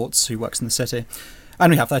of sorts who works in the city. And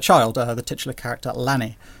we have their child, the titular character,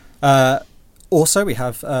 Lanny. Also, we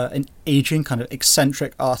have an ageing kind of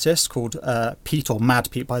eccentric artist called Pete, or Mad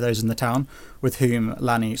Pete by those in the town, with whom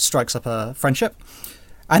Lanny strikes up a friendship.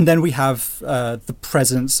 And then we have the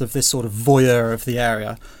presence of this sort of voyeur of the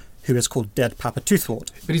area, who is called Dead Papa Toothwort.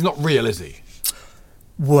 But he's not real, is he?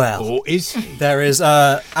 Well, or is he? There is,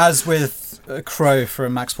 as with Crow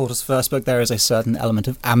from Max Porter's first book, there is a certain element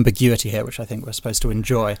of ambiguity here, which I think we're supposed to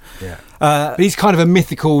enjoy. Yeah. But he's kind of a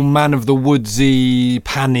mythical man of the woodsy,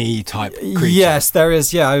 panny type creature. Yes, there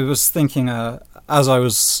is. Yeah, I was thinking, as I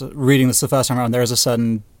was reading this the first time around, there is a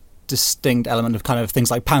certain distinct element of kind of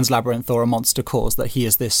things like Pan's Labyrinth or A Monster Calls, that he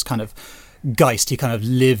is this kind of Geist. He kind of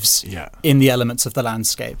lives in the elements of the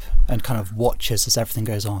landscape and kind of watches as everything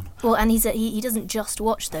goes on. Well, and he doesn't just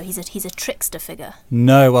watch, though. He's a trickster figure.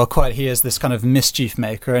 No, well, quite. He is this kind of mischief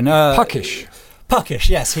maker and puckish. Puckish,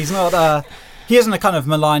 yes. He's not. He isn't a kind of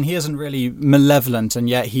malign. He isn't really malevolent, and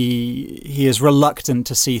yet he is reluctant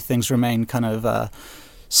to see things remain kind of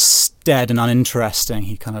stead and uninteresting.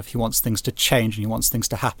 He wants things to change and he wants things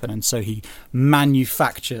to happen, and so he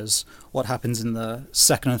manufactures what happens in the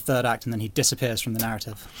second and third act, and then he disappears from the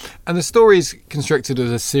narrative. And the story's constructed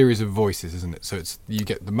as a series of voices, isn't it? So you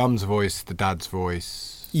get the mum's voice, the dad's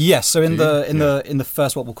voice. Yes. So in the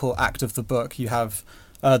first, what we'll call act of the book, you have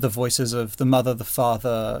the voices of the mother, the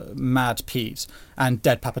father, Mad Pete, and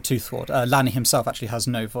Dead Papa Toothwort. Lanny himself actually has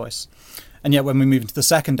no voice. And yet when we move into the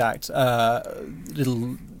second act,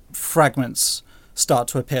 little fragments start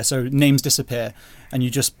to appear. So names disappear and you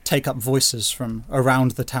just take up voices from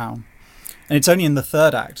around the town. And it's only in the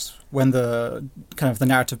third act, when the kind of the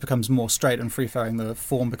narrative becomes more straight and free-flowing, the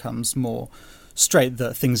form becomes more straight,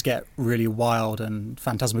 that things get really wild and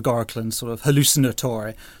phantasmagorical and sort of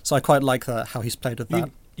hallucinatory. So I quite like how he's played with that.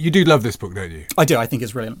 You do love this book, don't you? I do. I think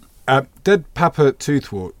it's brilliant. Dead Papa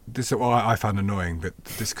Toothwort, this is what I found annoying, but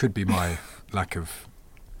this could be my lack of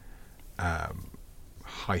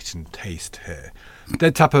heightened taste here.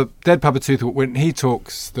 Dead Papa Toothwort, when he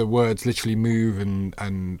talks, the words literally move,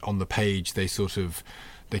 and on the page they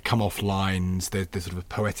come off lines. There's sort of a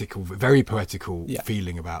poetical, very poetical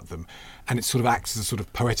feeling about them, and it sort of acts as a sort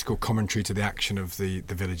of poetical commentary to the action of the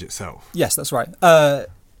village itself. Yes, that's right.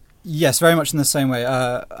 Yes, very much in the same way.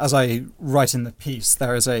 As I write in the piece,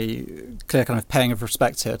 there is a clear kind of paying of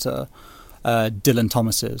respect here to Dylan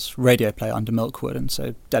Thomas's radio play Under Milkwood, and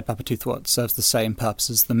so Dead Papa Toothwort serves the same purpose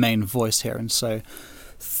as the main voice here, and so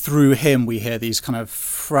through him we hear these kind of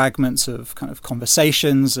fragments of kind of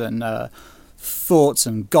conversations and thoughts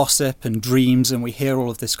and gossip and dreams, and we hear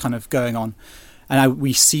all of this kind of going on, and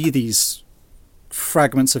we see these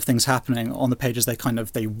fragments of things happening on the pages.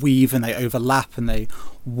 They weave and they overlap and they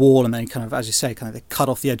wall and they kind of, as you say, kind of they cut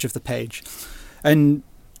off the edge of the page, and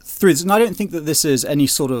through this. And I don't think that this is any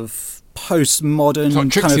sort of postmodern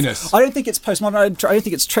kind of, I don't think it's postmodern. I don't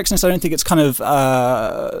think it's tricksiness. I don't think it's kind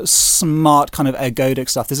of smart kind of ergodic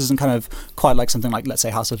stuff. This isn't kind of quite like something like, let's say,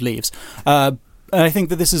 House of Leaves. And I think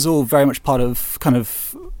that this is all very much part of kind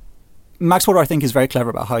of Max Porter. I think is very clever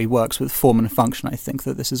about how he works with form and function. I think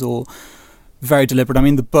that this is all very deliberate. I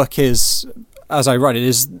mean, the book is, as I write it,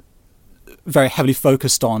 is very heavily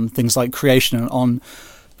focused on things like creation and on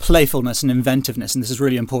playfulness and inventiveness, and this is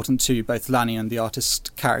really important to both Lanny and the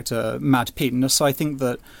artist character Mad Pete. And so I think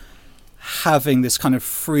that having this kind of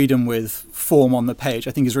freedom with form on the page,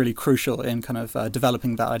 I think, is really crucial in kind of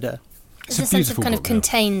developing that idea. It's a sense of kind of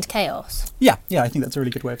contained chaos. Yeah, I think that's a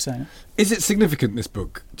really good way of saying it. Is it significant, this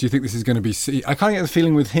book? Do you think this is going to be... I kind of get the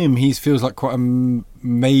feeling with him, he feels like quite a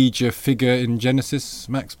major figure in Genesis,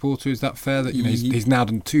 Max Porter. Is that fair? That he's now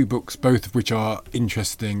done 2 books, both of which are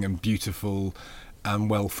interesting and beautiful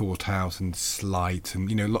and well thought out and slight, and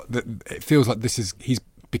it feels like he's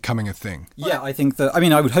becoming a thing. Yeah, I think that...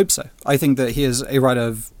 I would hope so. I think that he is a writer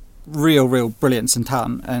of real brilliance and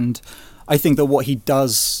talent, and I think that what he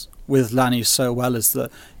does with Lanny so well is that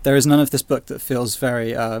there is none of this book that feels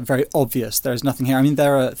very obvious. There is nothing here.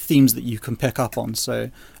 There are themes that you can pick up on. So,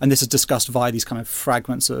 and this is discussed via these kind of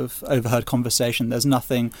fragments of overheard conversation. There's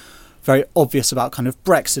nothing very obvious about kind of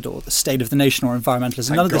Brexit or the state of the nation or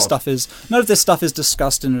environmentalism. None of this stuff is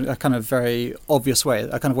discussed in a kind of very obvious way,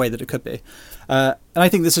 a kind of way that it could be. And I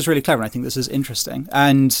think this is really clever. And I think this is interesting.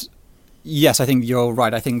 And yes, I think you're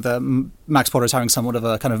right. I think that Max Porter is having somewhat of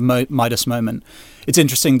a kind of Midas moment. It's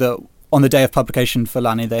interesting that on the day of publication for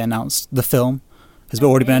Lanny, they announced the film has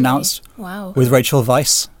already been announced. Wow. With Rachel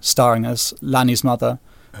Weisz starring as Lanny's mother.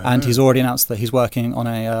 And he's already announced that he's working on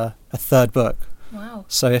a 3rd book. Wow.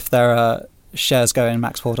 So if there are shares going in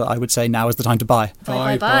Max Porter, I would say now is the time to buy.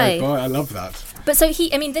 Buy. I love that. But so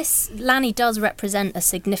this Lanny does represent a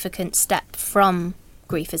significant step from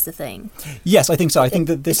Grief Is the Thing. Yes, I think so. I think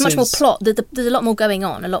that this is much more plot. There's a lot more going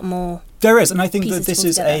on, a lot more. There is, and I think that this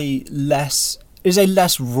is a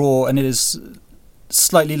less raw, and it is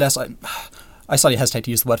slightly less. I slightly hesitate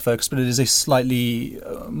to use the word focus, but it is a slightly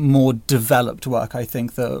more developed work. I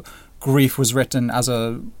think that Grief was written as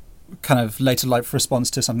a kind of later life response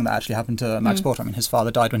to something that actually happened to Max Porter. His father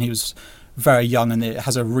died when he was very young, and it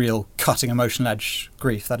has a real cutting emotional edge,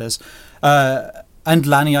 Grief, that is. And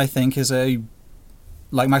Lanny, I think, is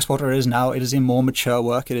like Max Porter is now, it is a more mature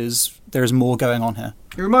work. There is more going on here.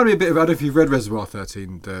 It reminded me a bit about, if you've read Reservoir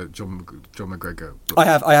 13, the John McGregor book.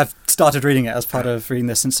 I have started reading it as part of reading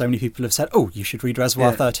this, and so many people have said, oh, you should read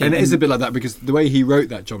Reservoir 13. And it is a bit like that, because the way he wrote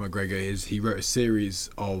that, John McGregor, is he wrote a series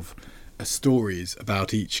of stories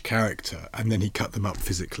about each character, and then he cut them up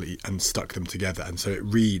physically and stuck them together, and so it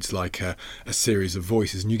reads like a series of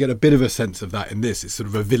voices, and you get a bit of a sense of that in this. It's sort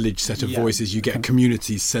of a village set of voices. You get a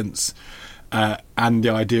community sense, and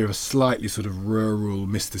the idea of a slightly sort of rural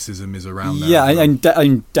mysticism is around there. Yeah, and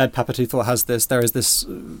Dead Papatooth has this. There is this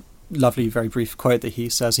lovely, very brief quote that he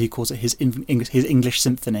says. He calls it his English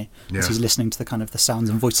symphony. Yeah. So he's listening to the kind of the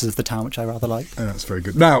sounds and voices of the town, which I rather like. Oh, that's very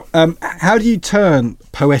good. Now, how do you turn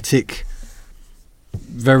poetic,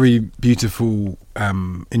 very beautiful,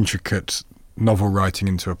 intricate novel writing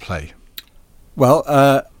into a play? Well,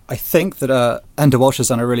 I think that Enda Walsh has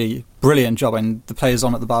done a really brilliant job, and the play is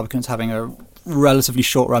on at the Barbican. It's having a relatively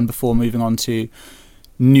short run before moving on to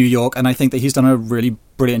New York, and I think that he's done a really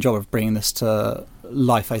brilliant job of bringing this to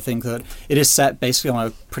life. I think that it is set basically on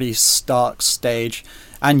a pretty stark stage,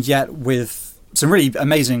 and yet with some really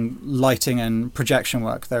amazing lighting and projection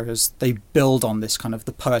work. They build on this kind of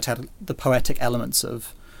the poetic elements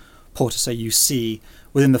of Porter. So you see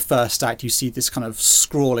within the first act, you see this kind of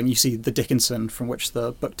scrawling. You see the Dickinson from which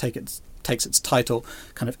the book takes its title,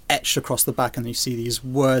 kind of etched across the back, and you see these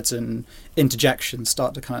words and interjections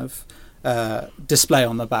start to kind of display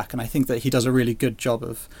on the back. And I think that he does a really good job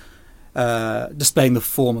of displaying the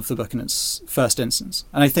form of the book in its first instance.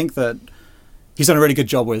 And I think that he's done a really good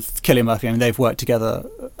job with Cillian Murphy. I mean, they've worked together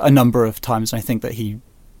a number of times, and I think that he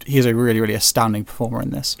is a really, really astounding performer in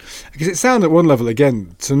this. Because it sounds at one level,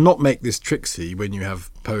 again, to not make this tricksy when you have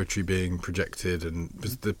poetry being projected, and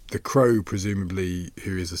the Crow, presumably,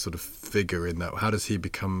 who is a sort of figure in that, how does he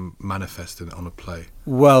become manifest on a play?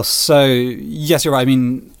 Well, so, yes, you're right. I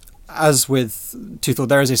mean, as with Toothall,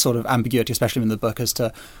 there is a sort of ambiguity, especially in the book, as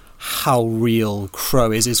to how real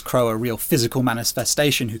Crow is. Is Crow a real physical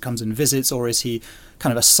manifestation who comes and visits, or is he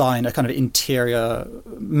kind of a sign, a kind of interior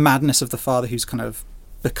madness of the father who's kind of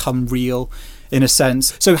become real in a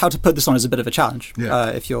sense? So how to put this on is a bit of a challenge.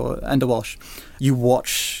 If you're Enda Walsh. You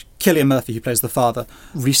watch Cillian Murphy, who plays the father,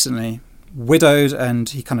 recently widowed, and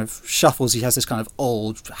he kind of shuffles. He has this kind of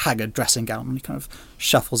old, haggard dressing gown, and he kind of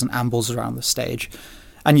shuffles and ambles around the stage.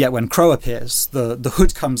 And yet when Crow appears, the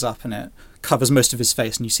hood comes up and it covers most of his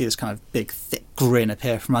face, and you see this kind of big, thick grin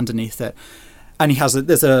appear from underneath it. And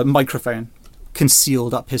there's a microphone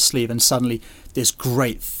concealed up his sleeve, and suddenly this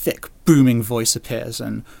great, thick, booming voice appears,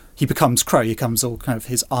 and he becomes Crow. He comes all kind of,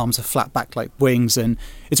 his arms are flat back like wings, and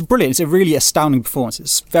it's brilliant. It's a really astounding performance.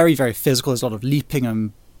 It's very, very physical. There's a lot of leaping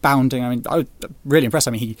and bounding. I mean, I was really impressed.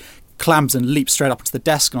 I mean, he clambers and leaps straight up onto the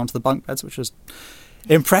desk and onto the bunk beds, which was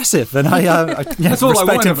impressive. And I that's all I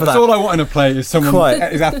want. him for that's that. all I want in a play is someone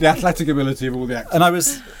is the athletic ability of all the actors. And I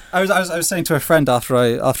was saying to a friend after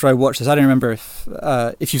I watched this, I don't remember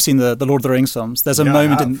if you've seen the Lord of the Rings films. There's a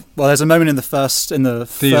moment in the first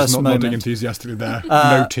Thea's not moment nodding enthusiastically there.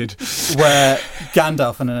 Noted. Where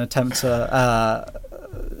Gandalf, in an attempt to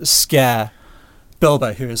scare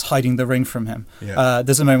Bilbo, who is hiding the ring from him. Yeah.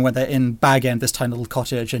 There's a moment where they're in Bag End, this tiny little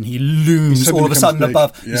cottage, and he looms all of a sudden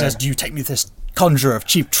above. Yeah. He says, "Do you take me this conjurer of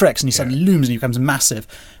cheap tricks?" And he suddenly looms and he becomes massive.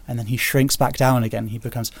 And then he shrinks back down again. He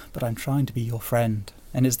becomes, "But I'm trying to be your friend."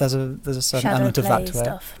 And there's a certain element of that to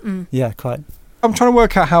stuff. it. Yeah, quite. I'm trying to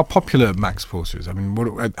work out how popular Max Porter is. I mean,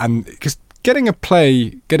 because getting a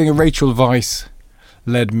Rachel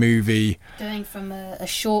Weisz-led movie, going from a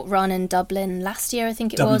short run in Dublin last year, I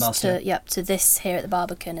think it was, to this here at the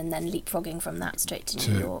Barbican, and then leapfrogging from that straight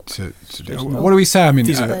to New York. What do we say? I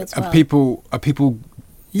mean, are people?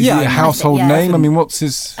 Is he a household name? I mean, what's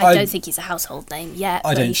his... I don't think he's a household name yet,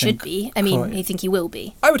 but he should be. I mean, I think he will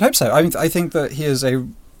be. I would hope so. I mean, I think that he is a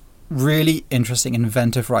really interesting,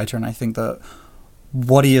 inventive writer, and I think that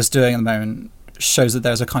what he is doing at the moment shows that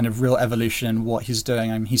there's a kind of real evolution in what he's doing.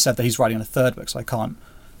 I mean, he said that he's writing a third book, so I can't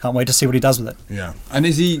wait to see what he does with it. Yeah. And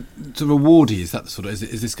is he sort of awardy? Is that the sort of...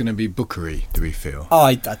 Is this going to be bookery, do we feel?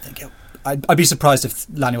 I think I'd be surprised if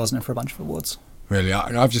Lanny wasn't in for a bunch of awards. Really,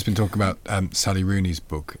 I've just been talking about Sally Rooney's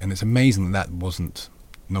book, and it's amazing that wasn't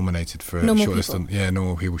nominated for a shortlist on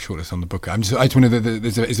Normal People shortlist on the Booker. I just wonder,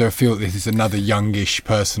 is there a feel that this is another youngish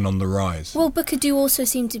person on the rise? Well, Booker do also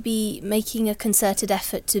seem to be making a concerted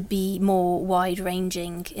effort to be more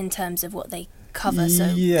wide-ranging in terms of what they cover. So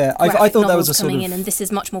yeah, I thought that was a coming sort of... in, and this is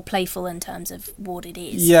much more playful in terms of what it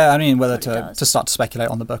is. Yeah, I mean, whether to start to speculate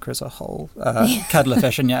on the Booker as a whole kettle of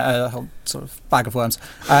fish, and a whole sort of bag of worms,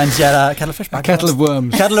 and yet kettle of fish, kettle of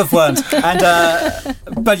worms, and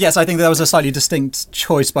but yes, I think there was a slightly distinct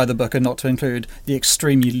choice by the Booker not to include the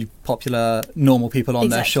extremely popular Normal People on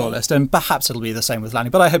their shortlist, and perhaps it'll be the same with Lanny,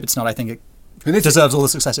 but I hope it's not. I think it deserves all the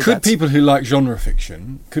success it gets. Could people who like genre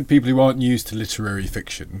fiction, could people who aren't used to literary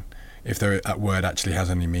fiction, if that word actually has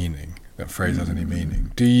any meaning, that phrase has any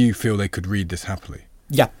meaning, do you feel they could read this happily?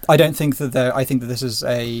 Yeah, I don't think that I think that it's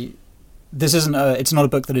not a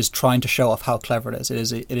book that is trying to show off how clever it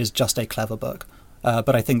is. It is just a clever book.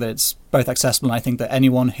 But I think that it's both accessible, and I think that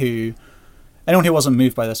anyone who wasn't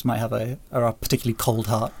moved by this might have a particularly cold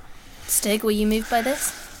heart. Stig, were you moved by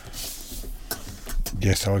this?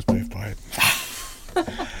 Yes, I was moved by it.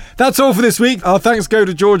 That's all for this week. Our thanks go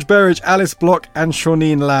to George Berridge, Alice Block and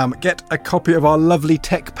Shauneen Lamb. Get a copy of our lovely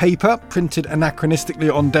tech paper, printed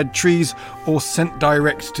anachronistically on dead trees or sent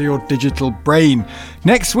direct to your digital brain.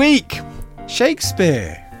 Next week,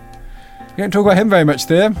 Shakespeare. We don't talk about him very much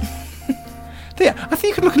there. Thea, I think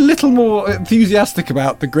you could look a little more enthusiastic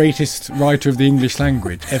about the greatest writer of the English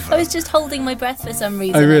language ever. I was just holding my breath for some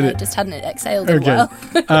reason. Oh, really? And I just hadn't exhaled in a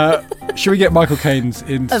while. Shall we get Michael Caines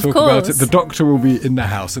in to talk about it? The Doctor will be in the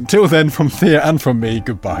house. Until then, from Thea and from me,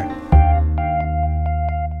 goodbye.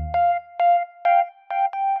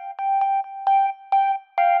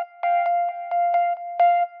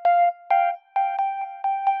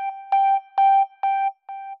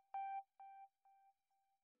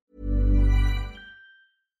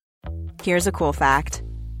 Here's a cool fact.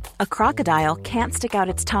 A crocodile can't stick out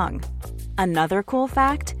its tongue. Another cool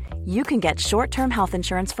fact, you can get short-term health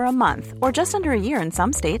insurance for a month or just under a year in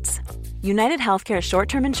some states. United Healthcare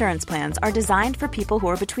short-term insurance plans are designed for people who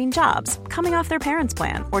are between jobs, coming off their parents'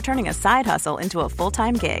 plan, or turning a side hustle into a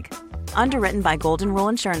full-time gig. Underwritten by Golden Rule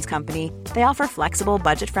Insurance Company, they offer flexible,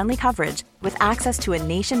 budget-friendly coverage with access to a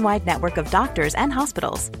nationwide network of doctors and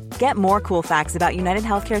hospitals. Get more cool facts about United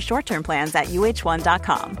Healthcare short-term plans at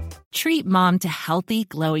uh1.com. Treat mom to healthy,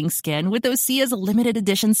 glowing skin with Osea's limited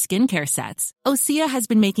edition skincare sets. Osea has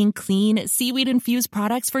been making clean, seaweed-infused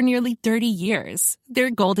products for nearly 30 years. Their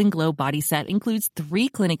Golden Glow body set includes 3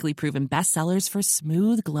 clinically proven bestsellers for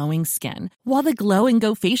smooth, glowing skin, while the Glow and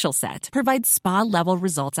Go facial set provides spa-level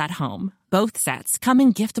results at home. Both sets come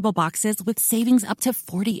in giftable boxes with savings up to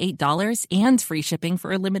 $48 and free shipping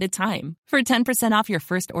for a limited time. For 10% off your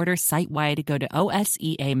first order site-wide, go to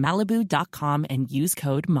OSEAMalibu.com and use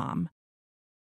code MOM.